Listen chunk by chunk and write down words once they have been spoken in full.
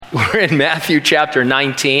We're in Matthew chapter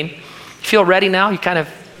 19. You feel ready now? You kind of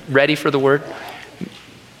ready for the word?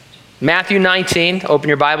 Matthew 19. Open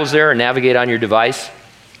your Bibles there or navigate on your device.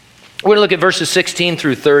 We're going to look at verses 16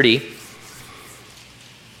 through 30.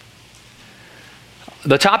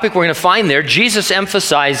 The topic we're going to find there, Jesus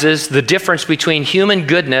emphasizes the difference between human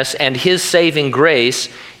goodness and his saving grace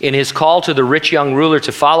in his call to the rich young ruler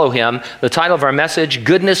to follow him. The title of our message,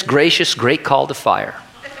 Goodness Gracious, Great Call to Fire.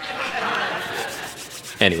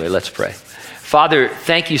 Anyway, let's pray. Father,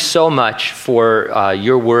 thank you so much for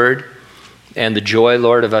your word and the joy,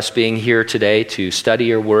 Lord, of us being here today to study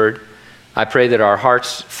your word. I pray that our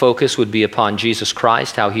heart's focus would be upon Jesus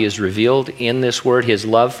Christ, how he is revealed in this word, his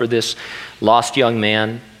love for this lost young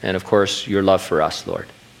man, and of course, your love for us, Lord.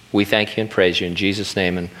 We thank you and praise you in Jesus'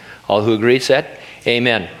 name. And all who agreed said,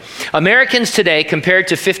 amen. Americans today, compared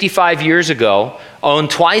to 55 years ago, own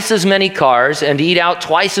twice as many cars and eat out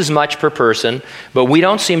twice as much per person, but we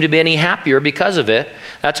don't seem to be any happier because of it.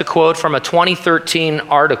 That's a quote from a 2013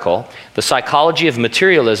 article, The Psychology of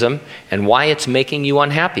Materialism and Why It's Making You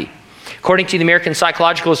Unhappy. According to the American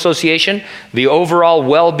Psychological Association, the overall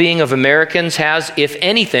well-being of Americans has, if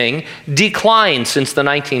anything, declined since the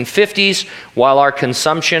 1950s, while our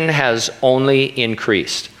consumption has only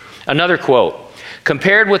increased. Another quote,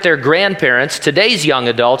 compared with their grandparents, today's young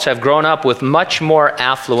adults have grown up with much more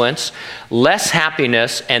affluence, less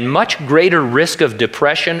happiness, and much greater risk of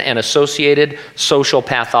depression and associated social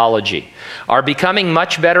pathology. Our becoming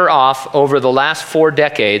much better off over the last 4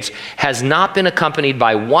 decades has not been accompanied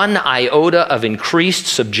by one iota of increased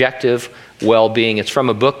subjective well-being. It's from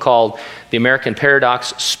a book called The American Paradox,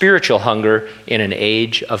 Spiritual Hunger in an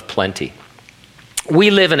Age of Plenty.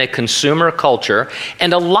 We live in a consumer culture,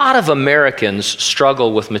 and a lot of Americans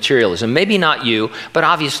struggle with materialism. Maybe not you, but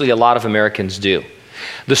obviously a lot of Americans do.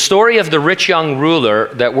 The story of the rich young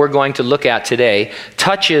ruler that we're going to look at today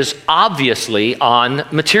touches obviously on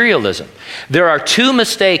materialism. There are 2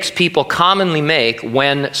 mistakes people commonly make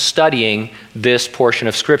when studying this portion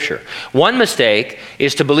of Scripture. One mistake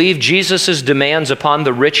is to believe Jesus' demands upon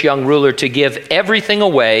the rich young ruler to give everything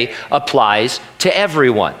away applies to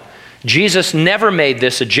everyone. Jesus never made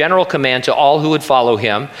this a general command to all who would follow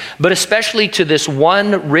him, but especially to this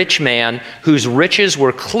one rich man whose riches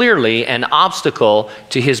were clearly an obstacle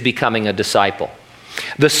to his becoming a disciple.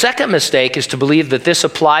 The second mistake is to believe that this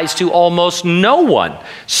applies to almost no one,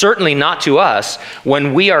 certainly not to us,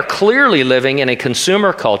 when we are clearly living in a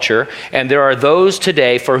consumer culture, and there are those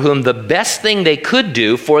today for whom the best thing they could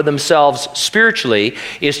do for themselves spiritually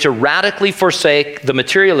is to radically forsake the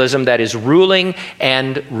materialism that is ruling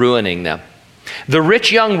and ruining them. The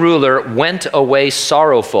rich young ruler went away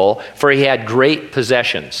sorrowful, for he had great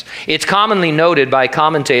possessions. It's commonly noted by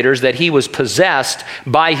commentators that he was possessed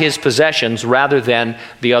by his possessions rather than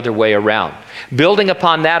the other way around. Building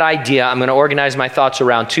upon that idea, I'm going to organize my thoughts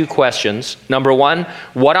around 2 questions. Number 1,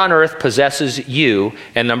 what on earth possesses you?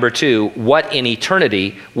 And number 2, what in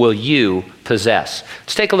eternity will you possess?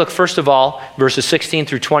 Let's take a look, first of all, verses 16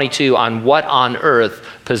 through 22 on what on earth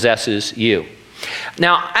possesses you.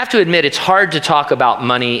 Now, I have to admit, it's hard to talk about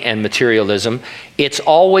money and materialism. It's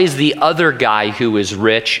always the other guy who is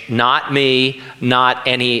rich, not me, not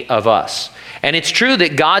any of us. And it's true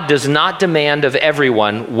that God does not demand of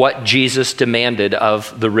everyone what Jesus demanded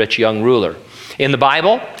of the rich young ruler. In the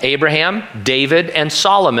Bible, Abraham, David, and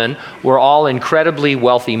Solomon were all incredibly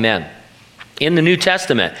wealthy men. In the New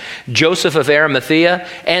Testament, Joseph of Arimathea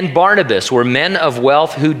and Barnabas were men of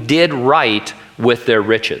wealth who did right with their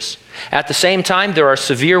riches. At the same time, there are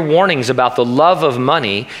severe warnings about the love of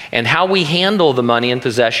money and how we handle the money and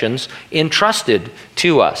possessions entrusted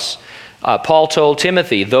to us. Paul told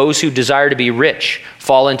Timothy, those who desire to be rich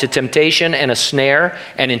fall into temptation and a snare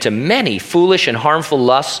and into many foolish and harmful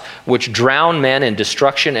lusts which drown men in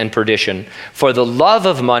destruction and perdition. For the love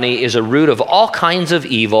of money is a root of all kinds of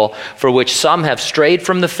evil, for which some have strayed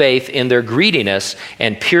from the faith in their greediness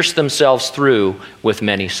and pierced themselves through with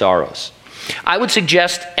many sorrows. I would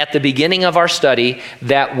suggest at the beginning of our study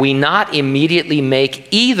that we not immediately make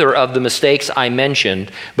either of the mistakes I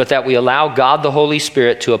mentioned, but that we allow God the Holy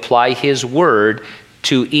Spirit to apply His Word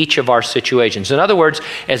to each of our situations. In other words,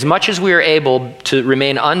 as much as we are able to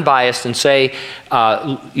remain unbiased and say,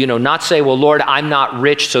 not say, well, Lord, I'm not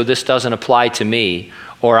rich, so this doesn't apply to me,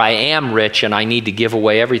 or I am rich and I need to give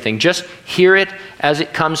away everything. Just hear it as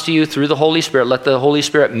it comes to you through the Holy Spirit. Let the Holy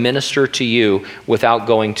Spirit minister to you without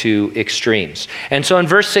going to extremes. And so in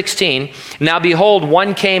verse 16, now behold,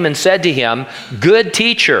 one came and said to him, good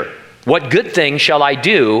teacher, what good thing shall I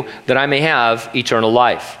do that I may have eternal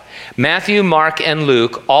life? Matthew, Mark, and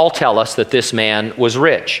Luke all tell us that this man was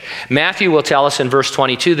rich. Matthew will tell us in verse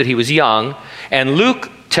 22 that he was young, and Luke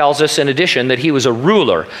tells us in addition that he was a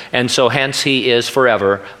ruler, and so hence he is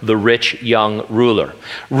forever the rich young ruler.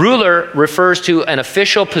 Ruler refers to an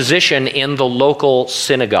official position in the local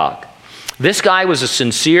synagogue. This guy was a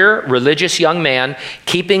sincere, religious young man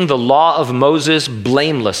keeping the law of Moses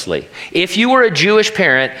blamelessly. If you were a Jewish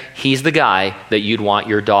parent, he's the guy that you'd want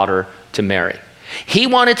your daughter to marry. He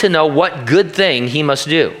wanted to know what good thing he must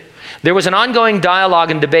do. There was an ongoing dialogue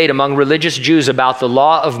and debate among religious Jews about the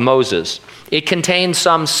law of Moses. It contained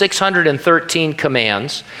some 613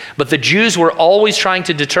 commands, but the Jews were always trying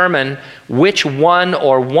to determine which one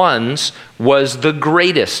or ones was the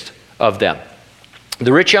greatest of them.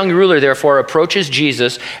 The rich young ruler, therefore, approaches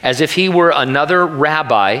Jesus as if he were another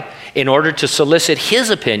rabbi in order to solicit his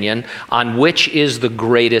opinion on which is the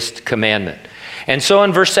greatest commandment. And so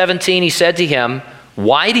in verse 17, he said to him,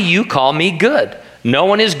 "Why do you call me good? No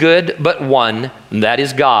one is good but one, and that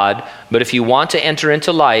is God. But if you want to enter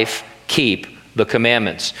into life, keep the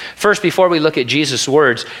commandments." First, before we look at Jesus'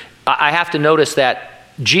 words, I have to notice that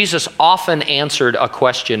Jesus often answered a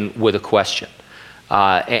question with a question.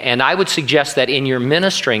 And I would suggest that in your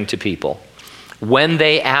ministering to people, when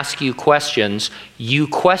they ask you questions, you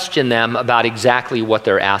question them about exactly what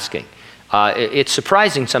they're asking. It's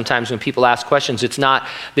surprising sometimes when people ask questions.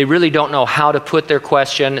 They really don't know how to put their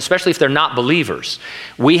question, especially if they're not believers.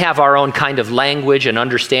 We have our own kind of language and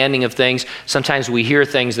understanding of things. Sometimes we hear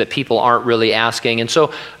things that people aren't really asking. And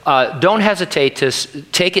so don't hesitate to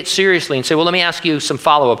take it seriously and say, well, let me ask you some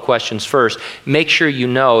follow-up questions first. Make sure you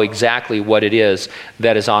know exactly what it is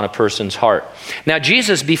that is on a person's heart. Now,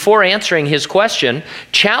 Jesus, before answering his question,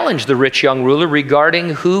 challenged the rich young ruler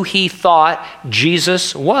regarding who he thought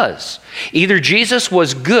Jesus was. Either Jesus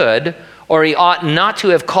was good, or he ought not to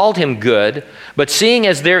have called him good, but seeing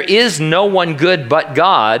as there is no one good but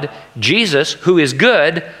God, Jesus, who is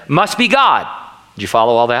good, must be God. Did you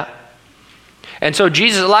follow all that? And so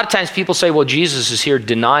Jesus, a lot of times people say, well, Jesus is here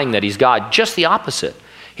denying that he's God. Just the opposite.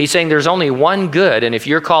 He's saying there's only one good, and if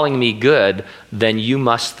you're calling me good, then you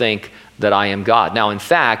must think that I am God. Now, in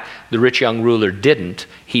fact, the rich young ruler didn't.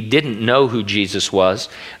 He didn't know who Jesus was.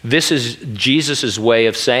 This is Jesus' way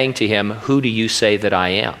of saying to him, who do you say that I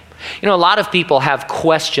am? You know, a lot of people have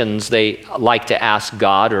questions they like to ask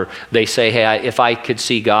God, or they say, hey, if I could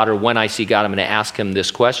see God, or when I see God, I'm going to ask him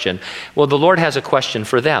this question. Well, the Lord has a question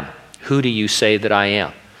for them. Who do you say that I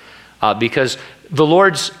am? Because the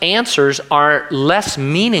Lord's answers are less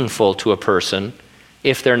meaningful to a person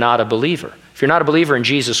if they're not a believer. If you're not a believer in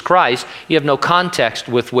Jesus Christ, you have no context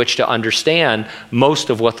with which to understand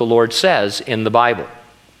most of what the Lord says in the Bible.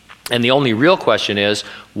 And the only real question is,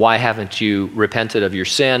 why haven't you repented of your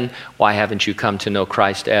sin? Why haven't you come to know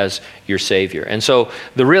Christ as your Savior? And so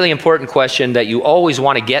the really important question that you always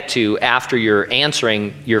want to get to after you're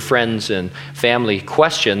answering your friends and family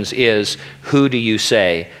questions is, who do you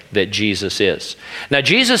say that Jesus is? Now,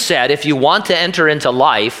 Jesus said, if you want to enter into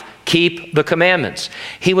life, keep the commandments.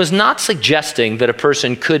 He was not suggesting that a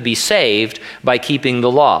person could be saved by keeping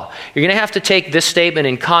the law. You're going to have to take this statement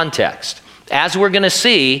in context. As we're going to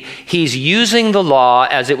see, he's using the law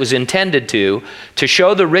as it was intended to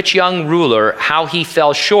show the rich young ruler how he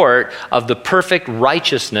fell short of the perfect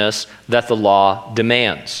righteousness that the law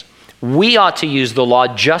demands. We ought to use the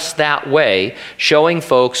law just that way, showing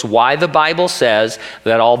folks why the Bible says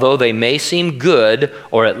that although they may seem good,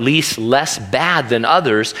 or at least less bad than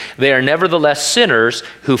others, they are nevertheless sinners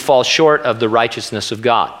who fall short of the righteousness of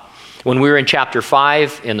God. When we were in chapter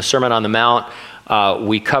 5 in the Sermon on the Mount,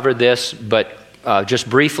 we covered this, but just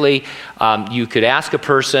briefly, you could ask a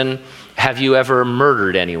person, have you ever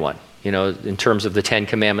murdered anyone? You know, in terms of the 10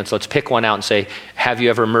 Commandments, let's pick one out and say, have you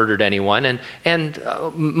ever murdered anyone? And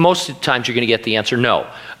most of the times you're going to get the answer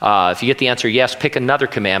no. If you get the answer yes, pick another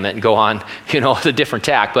commandment and go on, the different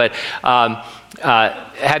tack. But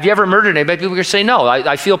have you ever murdered anybody? People are going to say no.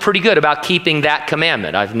 I feel pretty good about keeping that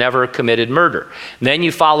commandment. I've never committed murder. Then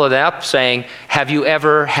you follow that up saying, have you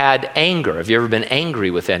ever had anger? Have you ever been angry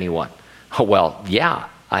with anyone? Oh, well, yeah,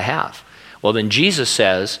 I have. Well, then Jesus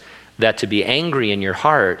says that to be angry in your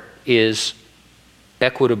heart is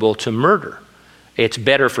equitable to murder. It's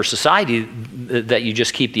better for society that you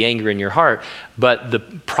just keep the anger in your heart, but the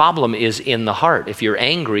problem is in the heart. If you're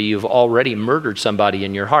angry, you've already murdered somebody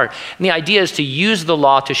in your heart. And the idea is to use the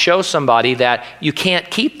law to show somebody that you can't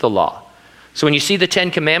keep the law. So when you see the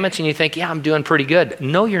 10 Commandments and you think, yeah, I'm doing pretty good.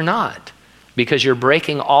 No, you're not, because you're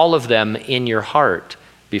breaking all of them in your heart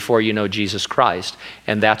before you know Jesus Christ.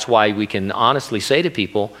 And that's why we can honestly say to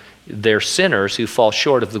people, they're sinners who fall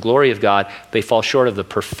short of the glory of God. They fall short of the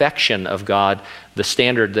perfection of God. The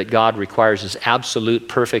standard that God requires is absolute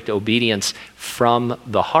perfect obedience from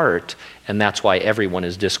the heart, and that's why everyone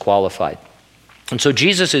is disqualified. And so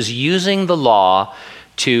Jesus is using the law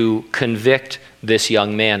to convict this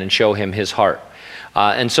young man and show him his heart.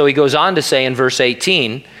 And so he goes on to say in verse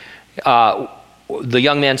 18, the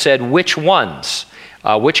young man said, which ones?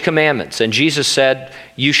 Which commandments? And Jesus said,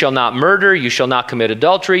 you shall not murder, you shall not commit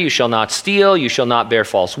adultery, you shall not steal, you shall not bear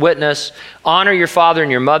false witness, honor your father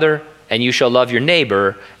and your mother, and you shall love your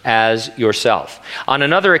neighbor as yourself. On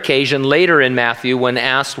another occasion, later in Matthew, when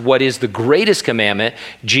asked what is the greatest commandment,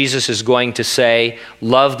 Jesus is going to say,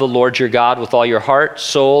 love the Lord your God with all your heart,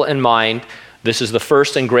 soul, and mind. This is the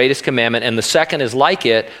first and greatest commandment. And the second is like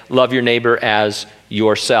it, love your neighbor as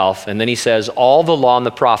yourself. And then he says, all the law and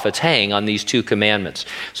the prophets hang on these two commandments.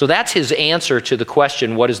 So that's his answer to the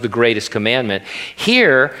question, what is the greatest commandment?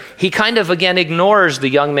 Here, he kind of again ignores the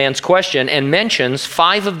young man's question and mentions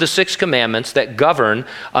 5 of the 6 commandments that govern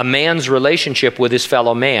a man's relationship with his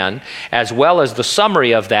fellow man, as well as the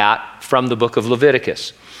summary of that from the book of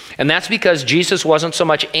Leviticus. And that's because Jesus wasn't so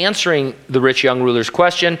much answering the rich young ruler's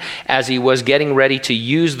question as he was getting ready to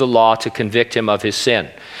use the law to convict him of his sin.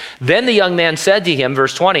 Then the young man said to him,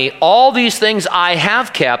 verse 20, all these things I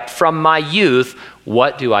have kept from my youth,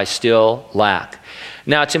 what do I still lack?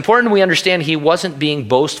 Now it's important we understand he wasn't being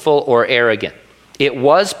boastful or arrogant. It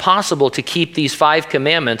was possible to keep these 5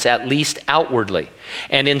 commandments at least outwardly.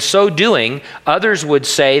 And in so doing, others would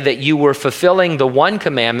say that you were fulfilling the one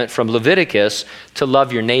commandment from Leviticus to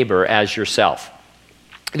love your neighbor as yourself.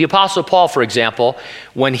 The Apostle Paul, for example,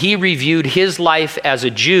 when he reviewed his life as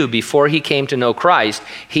a Jew before he came to know Christ,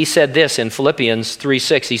 he said this in Philippians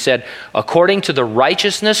 3:6. He said, according to the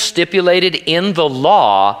righteousness stipulated in the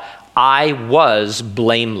law, I was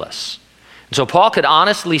blameless. So Paul could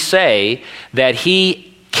honestly say that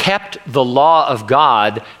he kept the law of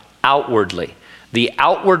God outwardly. The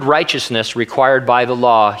outward righteousness required by the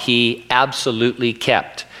law, he absolutely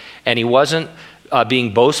kept. And he wasn't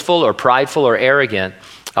being boastful or prideful or arrogant.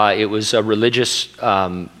 It was a religious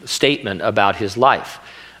statement about his life.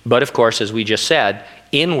 But of course, as we just said,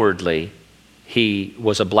 inwardly, he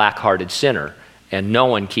was a black-hearted sinner, and no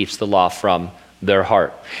one keeps the law from their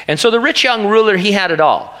heart. And so the rich young ruler, he had it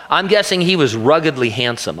all. I'm guessing he was ruggedly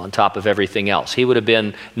handsome on top of everything else. He would have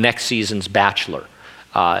been next season's Bachelor,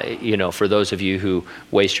 for those of you who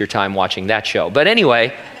waste your time watching that show. But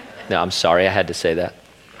anyway, no, I'm sorry, I had to say that.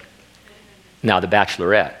 Now The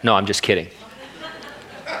Bachelorette. No, I'm just kidding.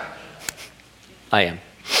 I am.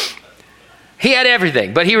 He had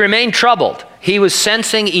everything, but he remained troubled. He was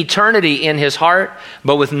sensing eternity in his heart,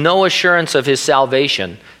 but with no assurance of his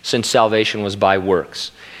salvation, since salvation was by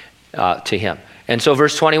works to him. And so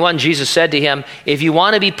verse 21, Jesus said to him, if you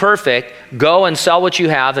want to be perfect, go and sell what you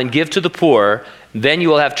have and give to the poor, then you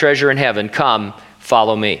will have treasure in heaven. Come,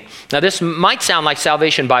 follow me. Now this might sound like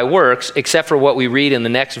salvation by works, except for what we read in the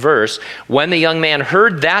next verse. When the young man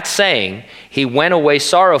heard that saying, he went away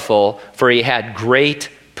sorrowful, for he had great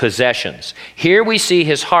possessions. Here we see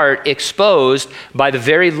his heart exposed by the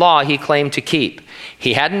very law he claimed to keep.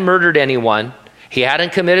 He hadn't murdered anyone. He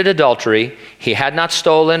hadn't committed adultery. He had not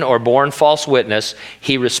stolen or borne false witness.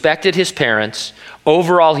 He respected his parents.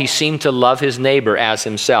 Overall, he seemed to love his neighbor as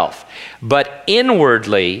himself. But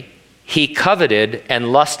inwardly, he coveted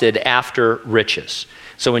and lusted after riches.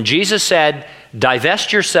 So when Jesus said,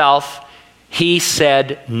 divest yourself, he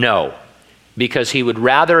said no, because he would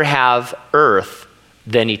rather have earth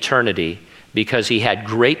than eternity, because he had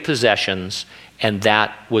great possessions, and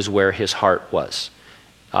that was where his heart was.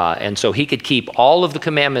 And so he could keep all of the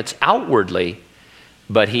commandments outwardly,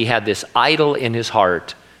 but he had this idol in his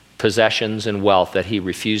heart, possessions and wealth that he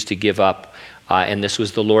refused to give up. And this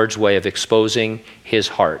was the Lord's way of exposing his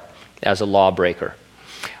heart as a lawbreaker.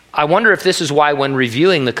 I wonder if this is why when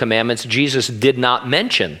reviewing the commandments, Jesus did not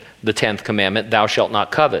mention the 10th commandment, thou shalt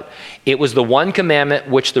not covet. It was the one commandment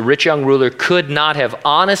which the rich young ruler could not have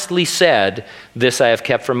honestly said, this I have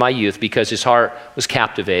kept from my youth, because his heart was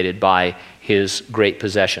captivated by his great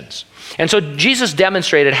possessions. And so Jesus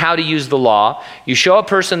demonstrated how to use the law. You show a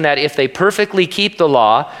person that if they perfectly keep the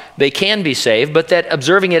law, they can be saved, but that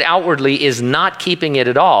observing it outwardly is not keeping it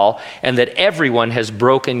at all, and that everyone has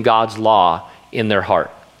broken God's law in their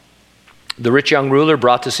heart. The rich young ruler,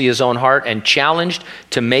 brought to see his own heart and challenged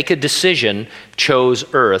to make a decision, chose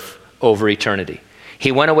earth over eternity.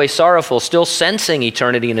 He went away sorrowful, still sensing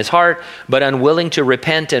eternity in his heart, but unwilling to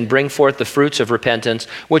repent and bring forth the fruits of repentance,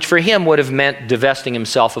 which for him would have meant divesting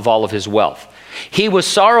himself of all of his wealth. He was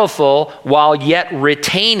sorrowful while yet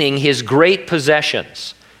retaining his great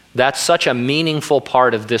possessions. That's such a meaningful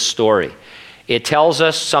part of this story. It tells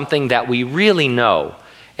us something that we really know,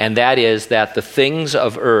 and that is that the things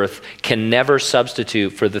of earth can never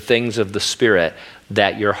substitute for the things of the Spirit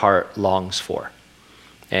that your heart longs for.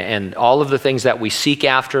 And all of the things that we seek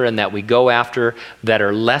after and that we go after that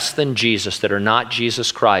are less than Jesus, that are not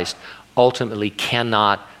Jesus Christ, ultimately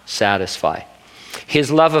cannot satisfy. His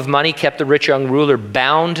love of money kept the rich young ruler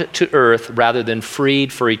bound to earth rather than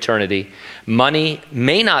freed for eternity. Money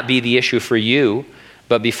may not be the issue for you,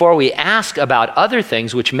 but before we ask about other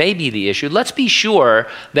things which may be the issue, let's be sure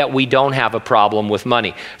that we don't have a problem with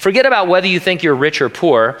money. Forget about whether you think you're rich or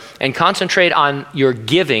poor and concentrate on your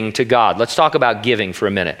giving to God. Let's talk about giving for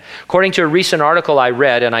a minute. According to a recent article I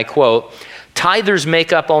read, and I quote, tithers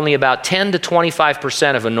make up only about 10 to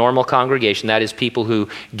 25% of a normal congregation. That is, people who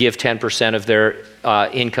give 10% of their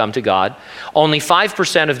income to God. Only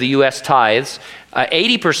 5% of the U.S. tithes.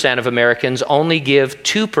 80% of Americans only give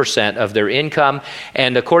 2% of their income.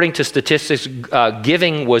 And according to statistics,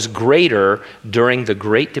 giving was greater during the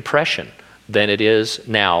Great Depression than it is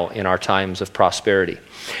now in our times of prosperity.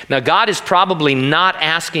 Now, God is probably not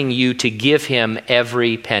asking you to give him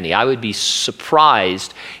every penny. I would be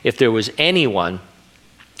surprised if there was anyone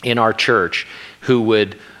in our church who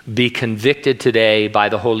would be convicted today by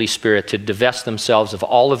the Holy Spirit to divest themselves of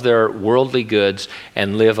all of their worldly goods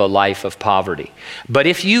and live a life of poverty. But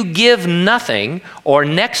if you give nothing or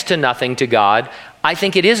next to nothing to God, I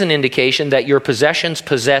think it is an indication that your possessions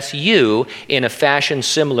possess you in a fashion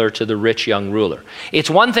similar to the rich young ruler. It's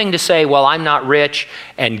one thing to say, well, I'm not rich,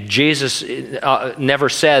 and Jesus never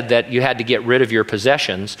said that you had to get rid of your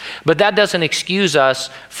possessions, but that doesn't excuse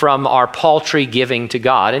us from our paltry giving to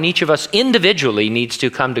God. And each of us individually needs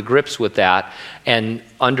to come to grips with that and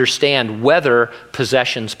understand whether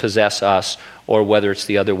possessions possess us or whether it's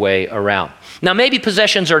the other way around. Now, maybe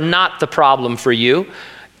possessions are not the problem for you.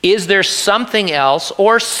 Is there something else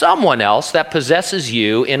or someone else that possesses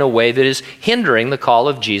you in a way that is hindering the call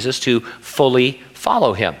of Jesus to fully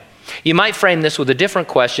follow him? You might frame this with a different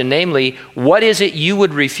question, namely, what is it you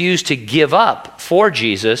would refuse to give up for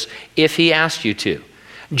Jesus if he asked you to?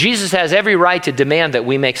 Jesus has every right to demand that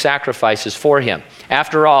we make sacrifices for him.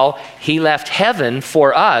 After all, he left heaven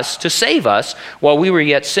for us to save us while we were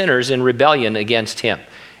yet sinners in rebellion against him.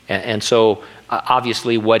 And so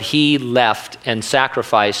obviously what he left and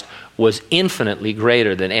sacrificed was infinitely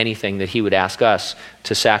greater than anything that he would ask us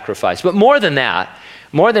to sacrifice. But more than that,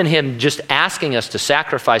 more than him just asking us to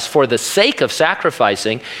sacrifice for the sake of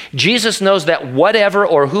sacrificing, Jesus knows that whatever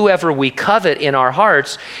or whoever we covet in our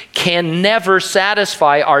hearts can never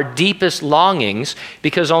satisfy our deepest longings,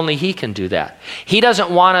 because only he can do that. He doesn't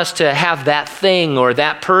want us to have that thing or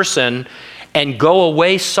that person and go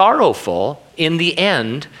away sorrowful in the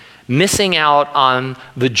end, missing out on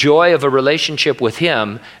the joy of a relationship with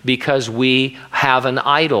him because we have an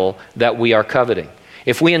idol that we are coveting.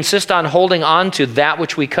 If we insist on holding on to that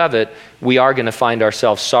which we covet, we are going to find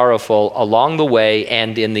ourselves sorrowful along the way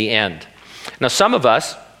and in the end. Now, some of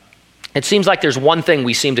us, it seems like there's one thing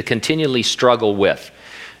we seem to continually struggle with.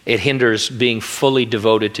 It hinders being fully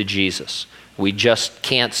devoted to Jesus. We just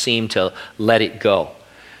can't seem to let it go.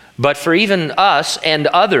 But for even us and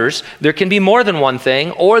others, there can be more than one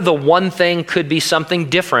thing, or the one thing could be something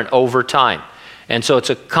different over time. And so it's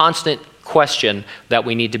a constant question that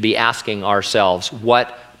we need to be asking ourselves: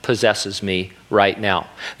 what possesses me right now?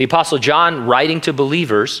 The Apostle John, writing to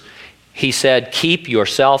believers, he said, keep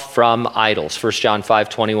yourself from idols. 1 John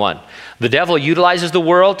 5:21. The devil utilizes the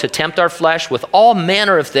world to tempt our flesh with all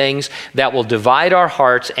manner of things that will divide our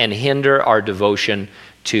hearts and hinder our devotion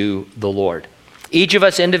to the Lord. Each of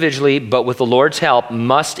us individually, but with the Lord's help,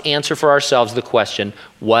 must answer for ourselves the question,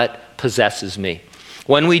 what possesses me?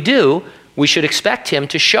 When we do, we should expect him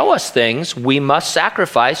to show us things we must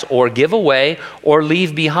sacrifice or give away or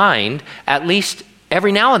leave behind, at least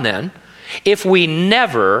every now and then. If we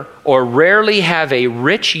never or rarely have a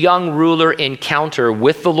rich young ruler encounter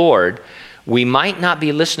with the Lord, we might not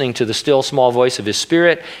be listening to the still small voice of his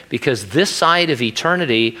Spirit, because this side of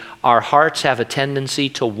eternity, our hearts have a tendency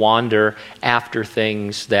to wander after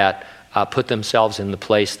things that put themselves in the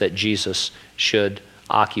place that Jesus should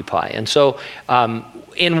occupy. And so,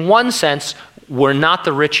 in one sense, we're not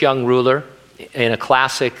the rich young ruler in a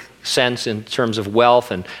classic sense in terms of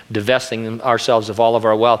wealth and divesting ourselves of all of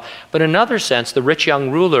our wealth. But in another sense, the rich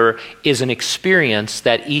young ruler is an experience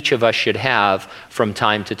that each of us should have from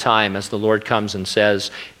time to time as the Lord comes and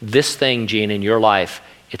says, this thing, Gene, in your life,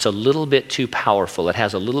 it's a little bit too powerful. It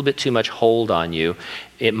has a little bit too much hold on you.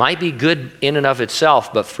 It might be good in and of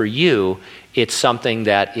itself, but for you, it's something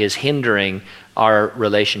that is hindering our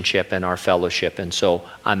relationship and our fellowship, and so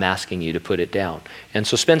I'm asking you to put it down. And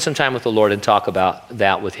so spend some time with the Lord and talk about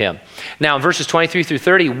that with him. Now, in verses 23 through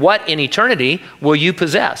 30, what in eternity will you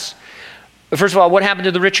possess? First of all, what happened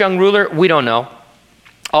to the rich young ruler? We don't know.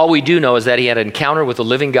 All we do know is that he had an encounter with the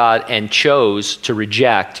living God and chose to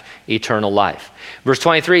reject eternal life. Verse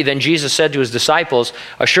 23, then Jesus said to his disciples,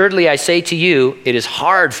 assuredly I say to you, it is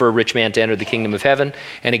hard for a rich man to enter the kingdom of heaven.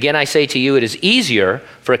 And again I say to you, it is easier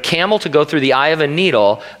for a camel to go through the eye of a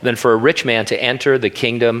needle than for a rich man to enter the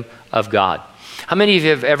kingdom of God. How many of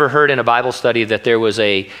you have ever heard in a Bible study that there was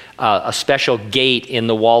a special gate in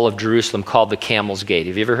the wall of Jerusalem called the Camel's Gate?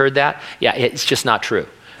 Have you ever heard that? Yeah, it's just not true.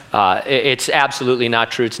 It's absolutely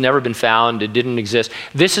not true. It's never been found. It didn't exist.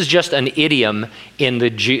 This is just an idiom in the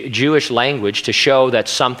Jewish language to show that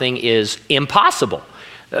something is impossible.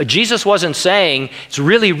 Jesus wasn't saying it's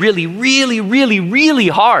really, really, really, really, really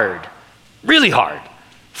hard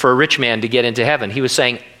for a rich man to get into heaven. He was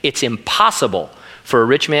saying it's impossible for a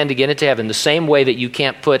rich man to get into heaven, the same way that you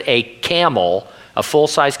can't put a camel, a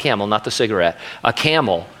full-size camel, not the cigarette, a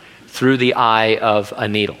camel through the eye of a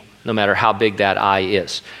needle, no matter how big that eye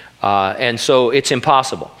is. And so it's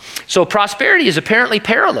impossible. So prosperity is apparently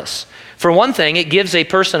perilous. For one thing, it gives a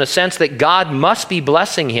person a sense that God must be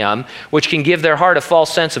blessing him, which can give their heart a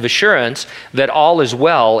false sense of assurance that all is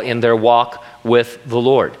well in their walk with the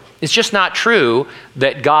Lord. It's just not true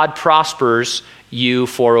that God prospers you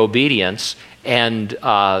for obedience and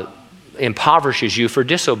impoverishes you for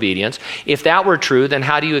disobedience. If that were true, then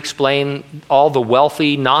how do you explain all the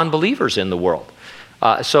wealthy non-believers in the world?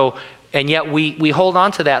 And yet we hold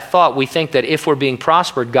on to that thought. We think that if we're being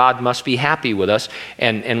prospered, God must be happy with us,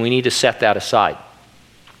 and we need to set that aside.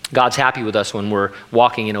 God's happy with us when we're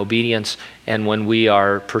walking in obedience and when we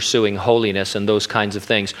are pursuing holiness and those kinds of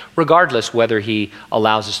things, regardless whether he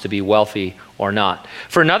allows us to be wealthy or not.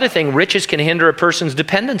 For another thing, riches can hinder a person's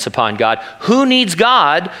dependence upon God. Who needs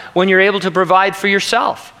God when you're able to provide for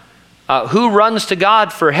yourself? Who runs to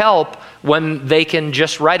God for help when they can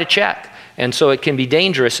just write a check? And so it can be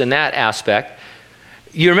dangerous in that aspect.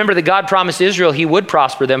 You remember that God promised Israel he would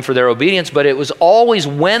prosper them for their obedience, but it was always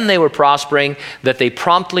when they were prospering that they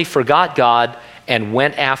promptly forgot God and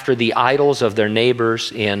went after the idols of their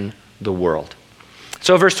neighbors in the world.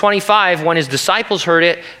 So verse 25, when his disciples heard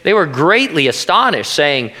it, they were greatly astonished,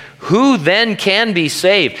 saying, who then can be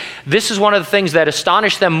saved? This is one of the things that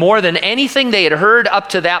astonished them more than anything they had heard up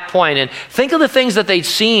to that point. And think of the things that they'd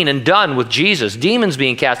seen and done with Jesus. Demons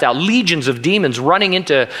being cast out, legions of demons running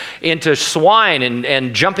into swine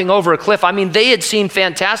and jumping over a cliff. I mean, they had seen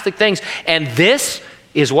fantastic things. And this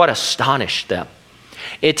is what astonished them.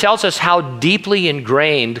 It tells us how deeply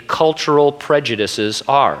ingrained cultural prejudices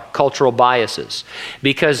are, cultural biases.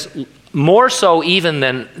 Because more so even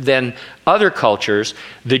than other cultures,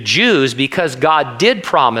 the Jews, because God did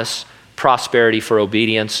promise prosperity for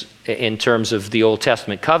obedience in terms of the Old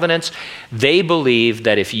Testament covenants, they believed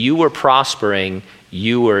that if you were prospering,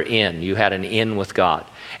 you were in. You had an in with God.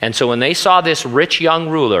 And so when they saw this rich young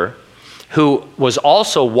ruler who was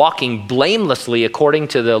also walking blamelessly according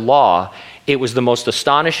to the law, it was the most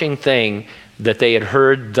astonishing thing that they had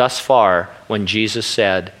heard thus far when Jesus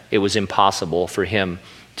said it was impossible for him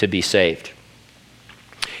to be saved.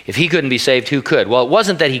 If he couldn't be saved, who could? Well, it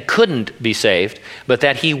wasn't that he couldn't be saved, but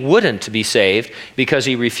that he wouldn't be saved because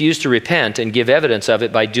he refused to repent and give evidence of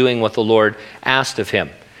it by doing what the Lord asked of him.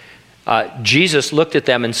 Jesus looked at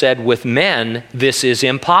them and said, with men, this is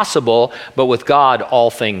impossible, but with God, all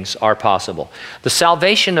things are possible. The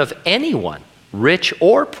salvation of anyone, rich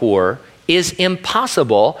or poor, is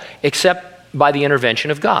impossible except by the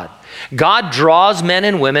intervention of God. God draws men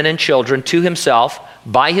and women and children to himself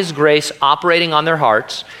by his grace operating on their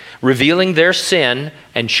hearts, revealing their sin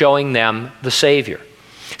and showing them the Savior.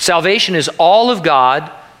 Salvation is all of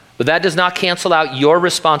God, but that does not cancel out your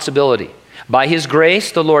responsibility. By his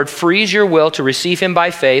grace, the Lord frees your will to receive him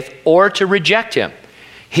by faith or to reject him.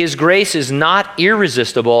 His grace is not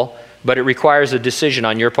irresistible, but it requires a decision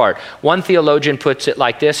on your part. One theologian puts it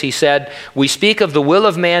like this. He said, we speak of the will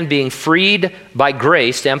of man being freed by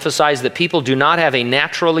grace to emphasize that people do not have a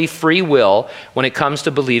naturally free will when it comes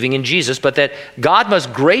to believing in Jesus, but that God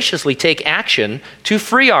must graciously take action to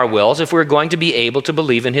free our wills if we're going to be able to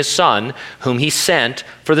believe in his Son, whom he sent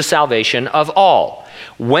for the salvation of all.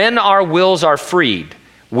 When our wills are freed,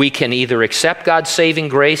 we can either accept God's saving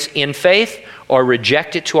grace in faith or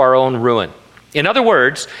reject it to our own ruin. In other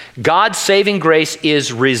words, God's saving grace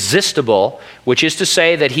is resistible, which is to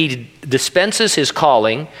say that he dispenses his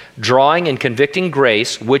calling, drawing and convicting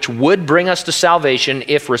grace, which would bring us to salvation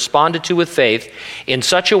if responded to with faith, in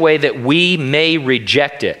such a way that we may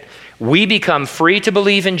reject it. We become free to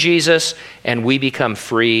believe in Jesus, and we become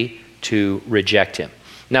free to reject him.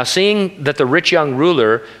 Now, seeing that the rich young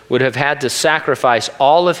ruler would have had to sacrifice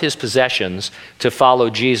all of his possessions to follow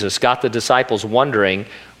Jesus got the disciples wondering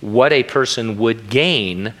what a person would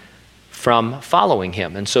gain from following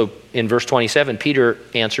him. And so in verse 27, Peter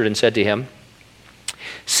answered and said to him,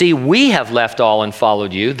 "See, we have left all and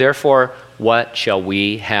followed you. Therefore, what shall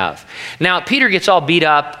we have?" Now, Peter gets all beat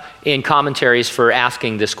up in commentaries for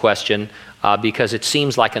asking this question because it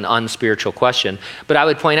seems like an unspiritual question. But I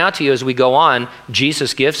would point out to you as we go on,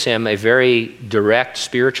 Jesus gives him a very direct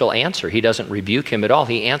spiritual answer. He doesn't rebuke him at all.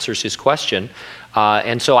 He answers his question.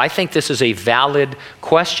 And so I think this is a valid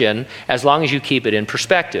question as long as you keep it in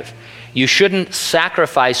perspective. You shouldn't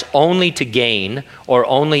sacrifice only to gain or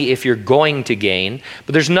only if you're going to gain,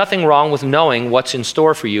 but there's nothing wrong with knowing what's in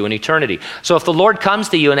store for you in eternity. So if the Lord comes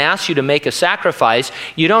to you and asks you to make a sacrifice,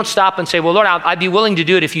 you don't stop and say, "Well, Lord, I'd be willing to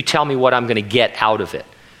do it if you tell me what I'm going to get out of it."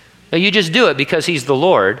 No, you just do it because he's the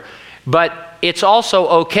Lord. But it's also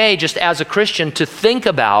okay just as a Christian to think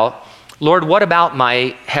about, Lord, what about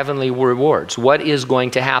my heavenly rewards? What is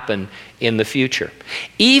going to happen in the future?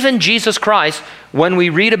 Even Jesus Christ, when we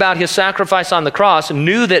read about his sacrifice on the cross,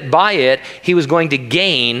 knew that by it he was going to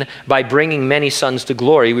gain by bringing many sons to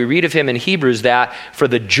glory. We read of him in Hebrews that for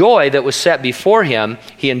the joy that was set before him,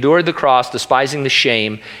 he endured the cross, despising the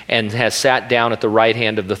shame, and has sat down at the right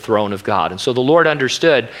hand of the throne of God. And so the Lord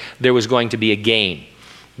understood there was going to be a gain.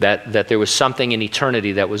 That there was something in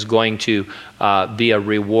eternity that was going to be a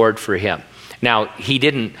reward for him. Now, he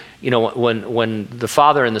didn't, when the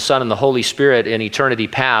Father and the Son and the Holy Spirit in eternity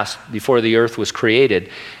past, before the earth was created,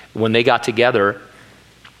 when they got together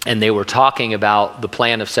and they were talking about the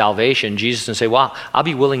plan of salvation, Jesus would say, "Well, I'll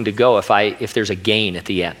be willing to go if there's a gain at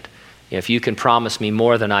the end. If you can promise me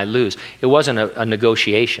more than I lose." It wasn't a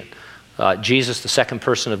negotiation. Jesus, the second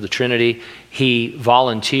person of the Trinity, he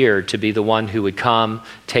volunteered to be the one who would come,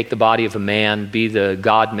 take the body of a man, be the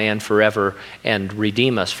God-man forever, and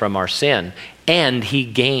redeem us from our sin. And he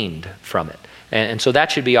gained from it. And so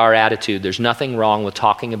that should be our attitude. There's nothing wrong with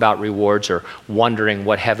talking about rewards or wondering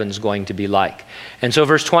what heaven's going to be like. And so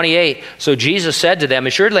verse 28, "So Jesus said to them,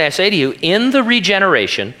 'Assuredly I say to you, in the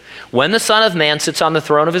regeneration, when the Son of Man sits on the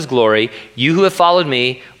throne of his glory, you who have followed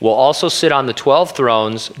me will also sit on the 12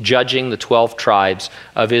 thrones, judging the 12 tribes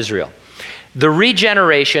of Israel.'" The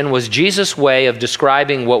regeneration was Jesus' way of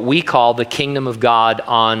describing what we call the kingdom of God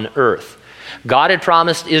on earth. God had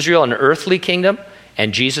promised Israel an earthly kingdom,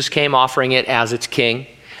 and Jesus came offering it as its king.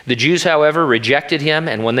 The Jews, however, rejected him,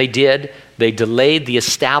 and when they did, they delayed the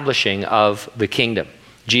establishing of the kingdom.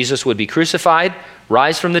 Jesus would be crucified,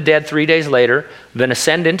 rise from the dead 3 days later, then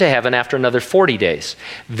ascend into heaven after another 40 days.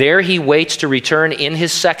 There he waits to return in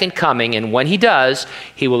his second coming, and when he does,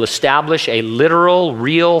 he will establish a literal,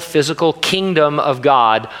 real, physical kingdom of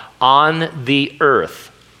God on the earth.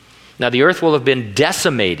 Now, the earth will have been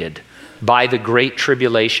decimated by the Great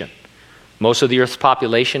Tribulation. Most of the earth's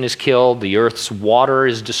population is killed. The earth's water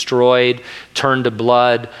is destroyed, turned to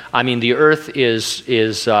blood. I mean, the earth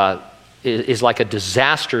is like a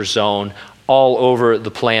disaster zone all over the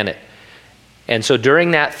planet. And so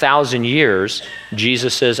during that 1,000 years,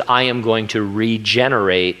 Jesus says, "I am going to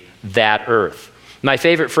regenerate that earth." My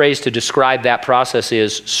favorite phrase to describe that process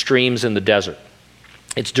is streams in the desert.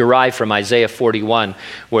 It's derived from Isaiah 41,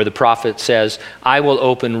 where the prophet says, "I will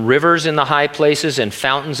open rivers in the high places and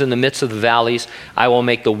fountains in the midst of the valleys. I will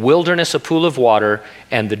make the wilderness a pool of water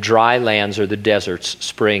and the dry lands or the deserts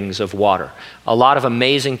springs of water." A lot of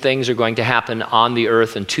amazing things are going to happen on the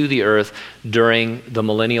earth and to the earth during the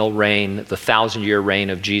millennial reign, the 1,000-year reign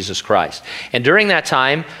of Jesus Christ. And during that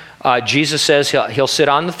time, Jesus says he'll sit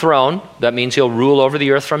on the throne. That means he'll rule over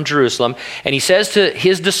the earth from Jerusalem. And he says to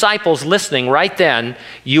his disciples listening right then,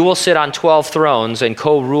 "You will sit on 12 thrones and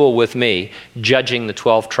co-rule with me, judging the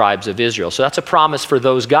 12 tribes of Israel." So that's a promise for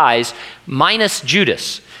those guys, minus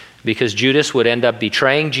Judas, because Judas would end up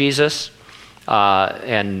betraying Jesus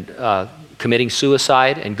and committing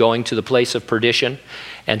suicide and going to the place of perdition.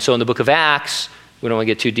 And so in the book of Acts, we don't want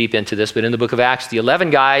to get too deep into this, but in the book of Acts, the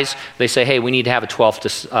 11 guys, they say, "Hey, we need to have a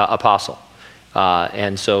 12th apostle."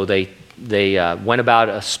 And so they went about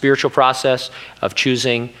a spiritual process of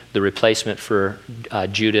choosing the replacement for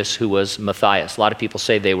Judas, who was Matthias. A lot of people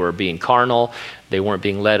say they were being carnal. They weren't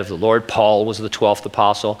being led of the Lord. Paul was the 12th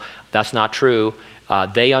apostle. That's not true.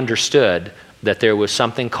 They understood that there was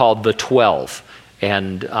something called the 12,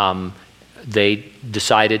 and they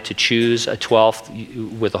decided to choose a 12th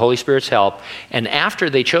with the Holy Spirit's help. And after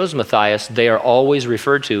they chose Matthias, they are always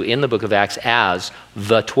referred to in the book of Acts as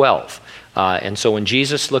the 12. And so when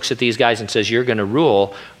Jesus looks at these guys and says, "You're going to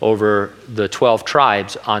rule over the 12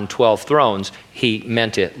 tribes on 12 thrones," he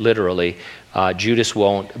meant it literally. Judas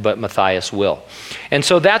won't, but Matthias will. And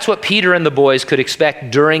so that's what Peter and the boys could expect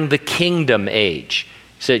during the kingdom age.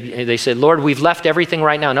 They said, "Lord, we've left everything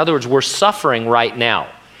right now." In other words, we're suffering right now.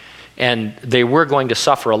 and they were going to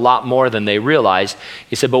suffer a lot more than they realized.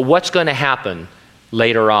 He said, but what's going to happen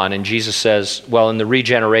later on? And Jesus says, well, in the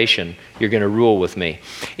regeneration, you're going to rule with me.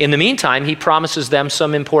 In the meantime, he promises them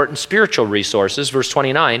some important spiritual resources. Verse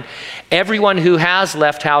 29, everyone who has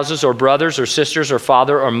left houses or brothers or sisters or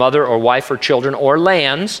father or mother or wife or children or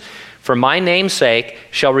lands for my name's sake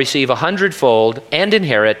shall receive 100-fold and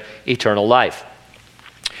inherit eternal life.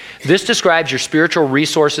 This describes your spiritual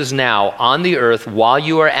resources now on the earth while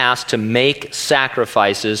you are asked to make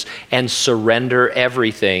sacrifices and surrender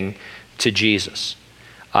everything to Jesus.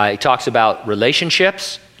 It talks about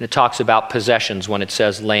relationships, and it talks about possessions when it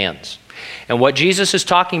says lands. And what Jesus is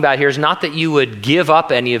talking about here is not that you would give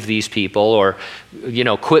up any of these people or,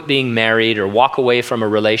 quit being married or walk away from a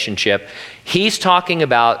relationship. He's talking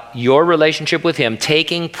about your relationship with him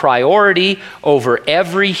taking priority over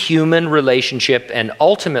every human relationship, and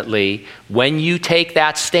ultimately, when you take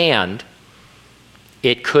that stand,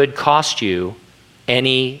 it could cost you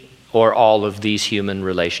any or all of these human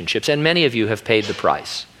relationships. And many of you have paid the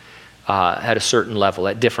price at a certain level,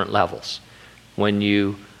 at different levels. When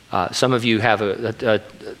you, some of you have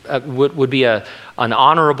would be an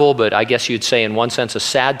honorable, but I guess you'd say in one sense a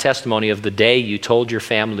sad testimony of the day you told your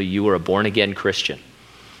family you were a born-again Christian.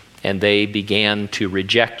 And they began to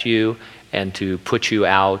reject you and to put you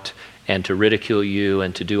out and to ridicule you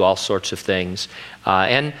and to do all sorts of things.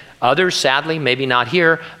 And others, sadly, maybe not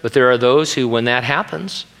here, but there are those who, when that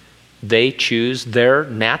happens, they choose their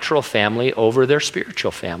natural family over their spiritual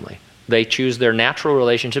family. They choose their natural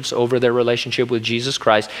relationships over their relationship with Jesus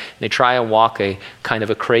Christ. They try and walk a kind of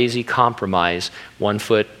a crazy compromise, one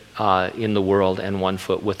foot in the world and one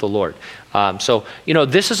foot with the Lord. So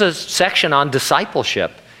this is a section on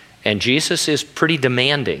discipleship, and Jesus is pretty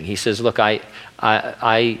demanding. He says, look, I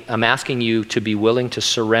am asking you to be willing to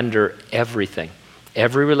surrender everything,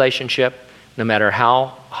 every relationship, no matter how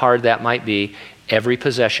hard that might be, every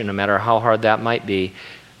possession, no matter how hard that might be.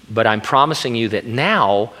 But I'm promising you that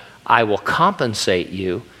now I will compensate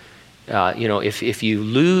you. If you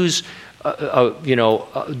lose,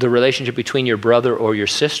 the relationship between your brother or your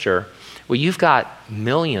sister, well, you've got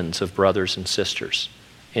millions of brothers and sisters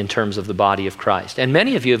in terms of the body of Christ. And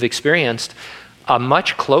many of you have experienced a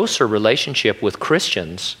much closer relationship with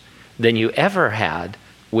Christians than you ever had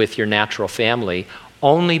with your natural family,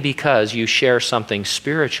 only because you share something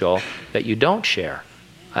spiritual that you don't share.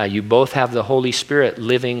 You both have the Holy Spirit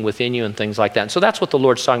living within you and things like that. And so that's what the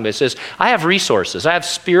Lord's talking about. He says, I have resources. I have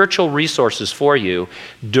spiritual resources for you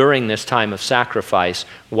during this time of sacrifice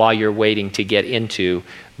while you're waiting to get into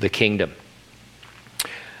the kingdom.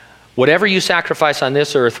 Whatever you sacrifice on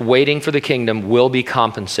this earth waiting for the kingdom will be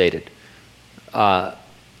compensated.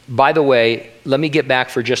 By the way, let me get back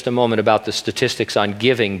for just a moment about the statistics on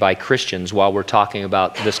giving by Christians while we're talking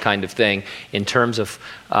about this kind of thing in terms of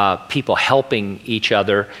people helping each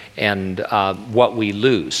other and what we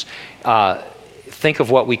lose. Think of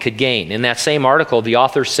what we could gain. In that same article, the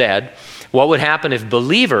author said, what would happen if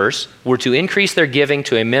believers were to increase their giving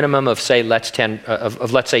to a minimum of, say, let's say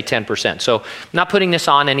 10%. So I'm not putting this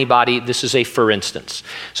on anybody. This is a for instance.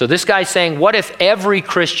 So this guy's saying, what if every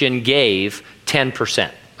Christian gave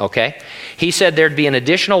 10%? Okay? He said there'd be an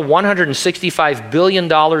additional $165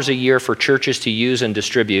 billion a year for churches to use and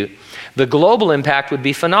distribute. The global impact would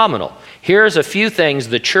be phenomenal. Here's a few things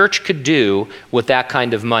the church could do with that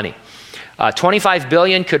kind of money. $25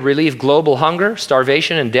 billion could relieve global hunger,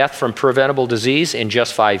 starvation, and death from preventable disease in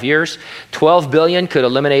just 5 years. $12 billion could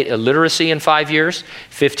eliminate illiteracy in 5 years.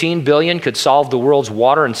 $15 billion could solve the world's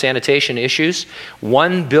water and sanitation issues.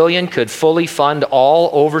 $1 billion could fully fund all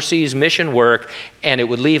overseas mission work, and it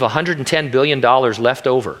would leave $110 billion left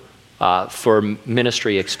over for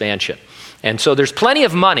ministry expansion. And so there's plenty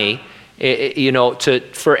of money, not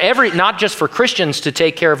just for Christians to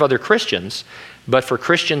take care of other Christians, but for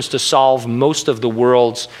Christians to solve most of the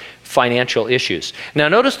world's financial issues. Now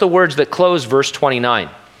notice the words that close verse 29,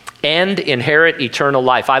 and inherit eternal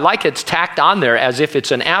life. I like it's tacked on there as if it's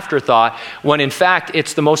an afterthought, when in fact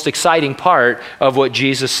it's the most exciting part of what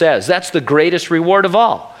Jesus says. That's the greatest reward of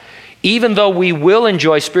all. Even though we will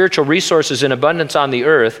enjoy spiritual resources in abundance on the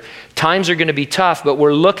earth, times are going to be tough, but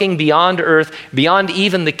we're looking beyond earth, beyond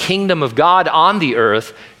even the kingdom of God on the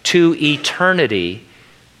earth, to eternity,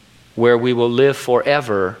 where we will live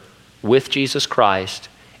forever with Jesus Christ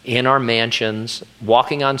in our mansions,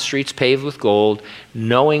 walking on streets paved with gold,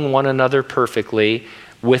 knowing one another perfectly,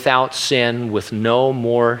 without sin, with no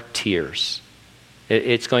more tears.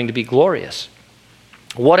 It's going to be glorious.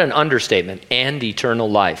 What an understatement, and eternal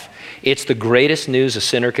life. It's the greatest news a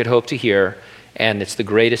sinner could hope to hear, and it's the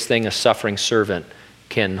greatest thing a suffering servant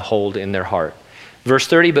can hold in their heart. Verse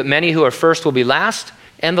 30, but many who are first will be last,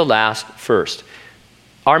 and the last first.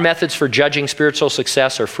 Our methods for judging spiritual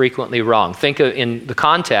success are frequently wrong. Think of, in the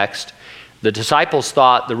context, the disciples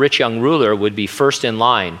thought the rich young ruler would be first in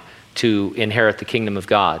line to inherit the kingdom of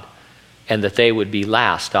God, and that they would be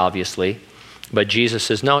last, obviously. But Jesus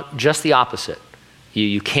says, no, just the opposite.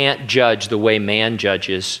 You can't judge the way man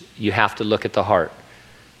judges. You have to look at the heart.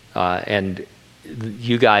 And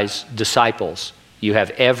you guys, disciples, you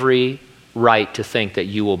have every right to think that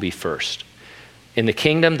you will be first. In the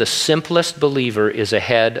kingdom, the simplest believer is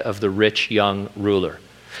ahead of the rich young ruler.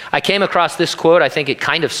 I came across this quote. I think it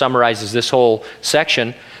kind of summarizes this whole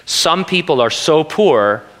section. Some people are so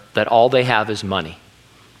poor that all they have is money.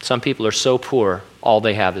 Some people are so poor, all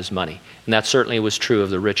they have is money. And that certainly was true of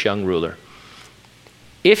the rich young ruler.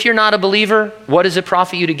 If you're not a believer, what does it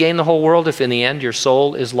profit you to gain the whole world if in the end your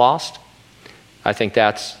soul is lost? I think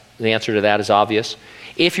that's the answer to that is obvious.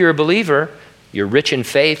 If you're a believer, you're rich in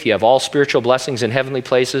faith, you have all spiritual blessings in heavenly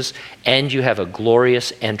places, and you have a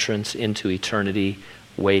glorious entrance into eternity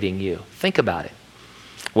waiting you. Think about it.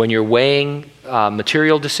 When you're weighing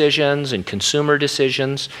material decisions and consumer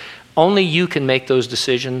decisions, only you can make those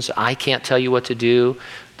decisions. I can't tell you what to do.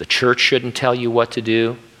 The church shouldn't tell you what to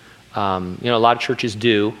do. A lot of churches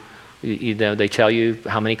do. They tell you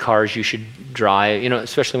how many cars you should drive,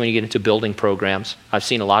 especially when you get into building programs. I've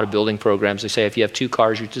seen a lot of building programs. They say if you have 2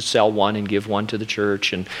 cars, you should sell one and give one to the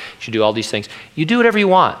church, and you should do all these things. You do whatever you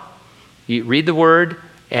want. You read the word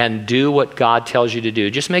and do what God tells you to do.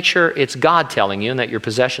 Just make sure it's God telling you and that your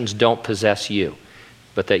possessions don't possess you,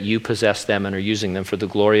 but that you possess them and are using them for the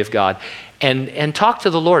glory of God. And talk to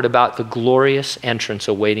the Lord about the glorious entrance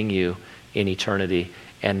awaiting you in eternity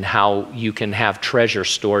and how you can have treasure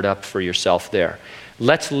stored up for yourself there.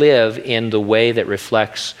 Let's live in the way that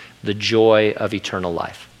reflects the joy of eternal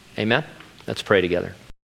life. Amen? Let's pray together.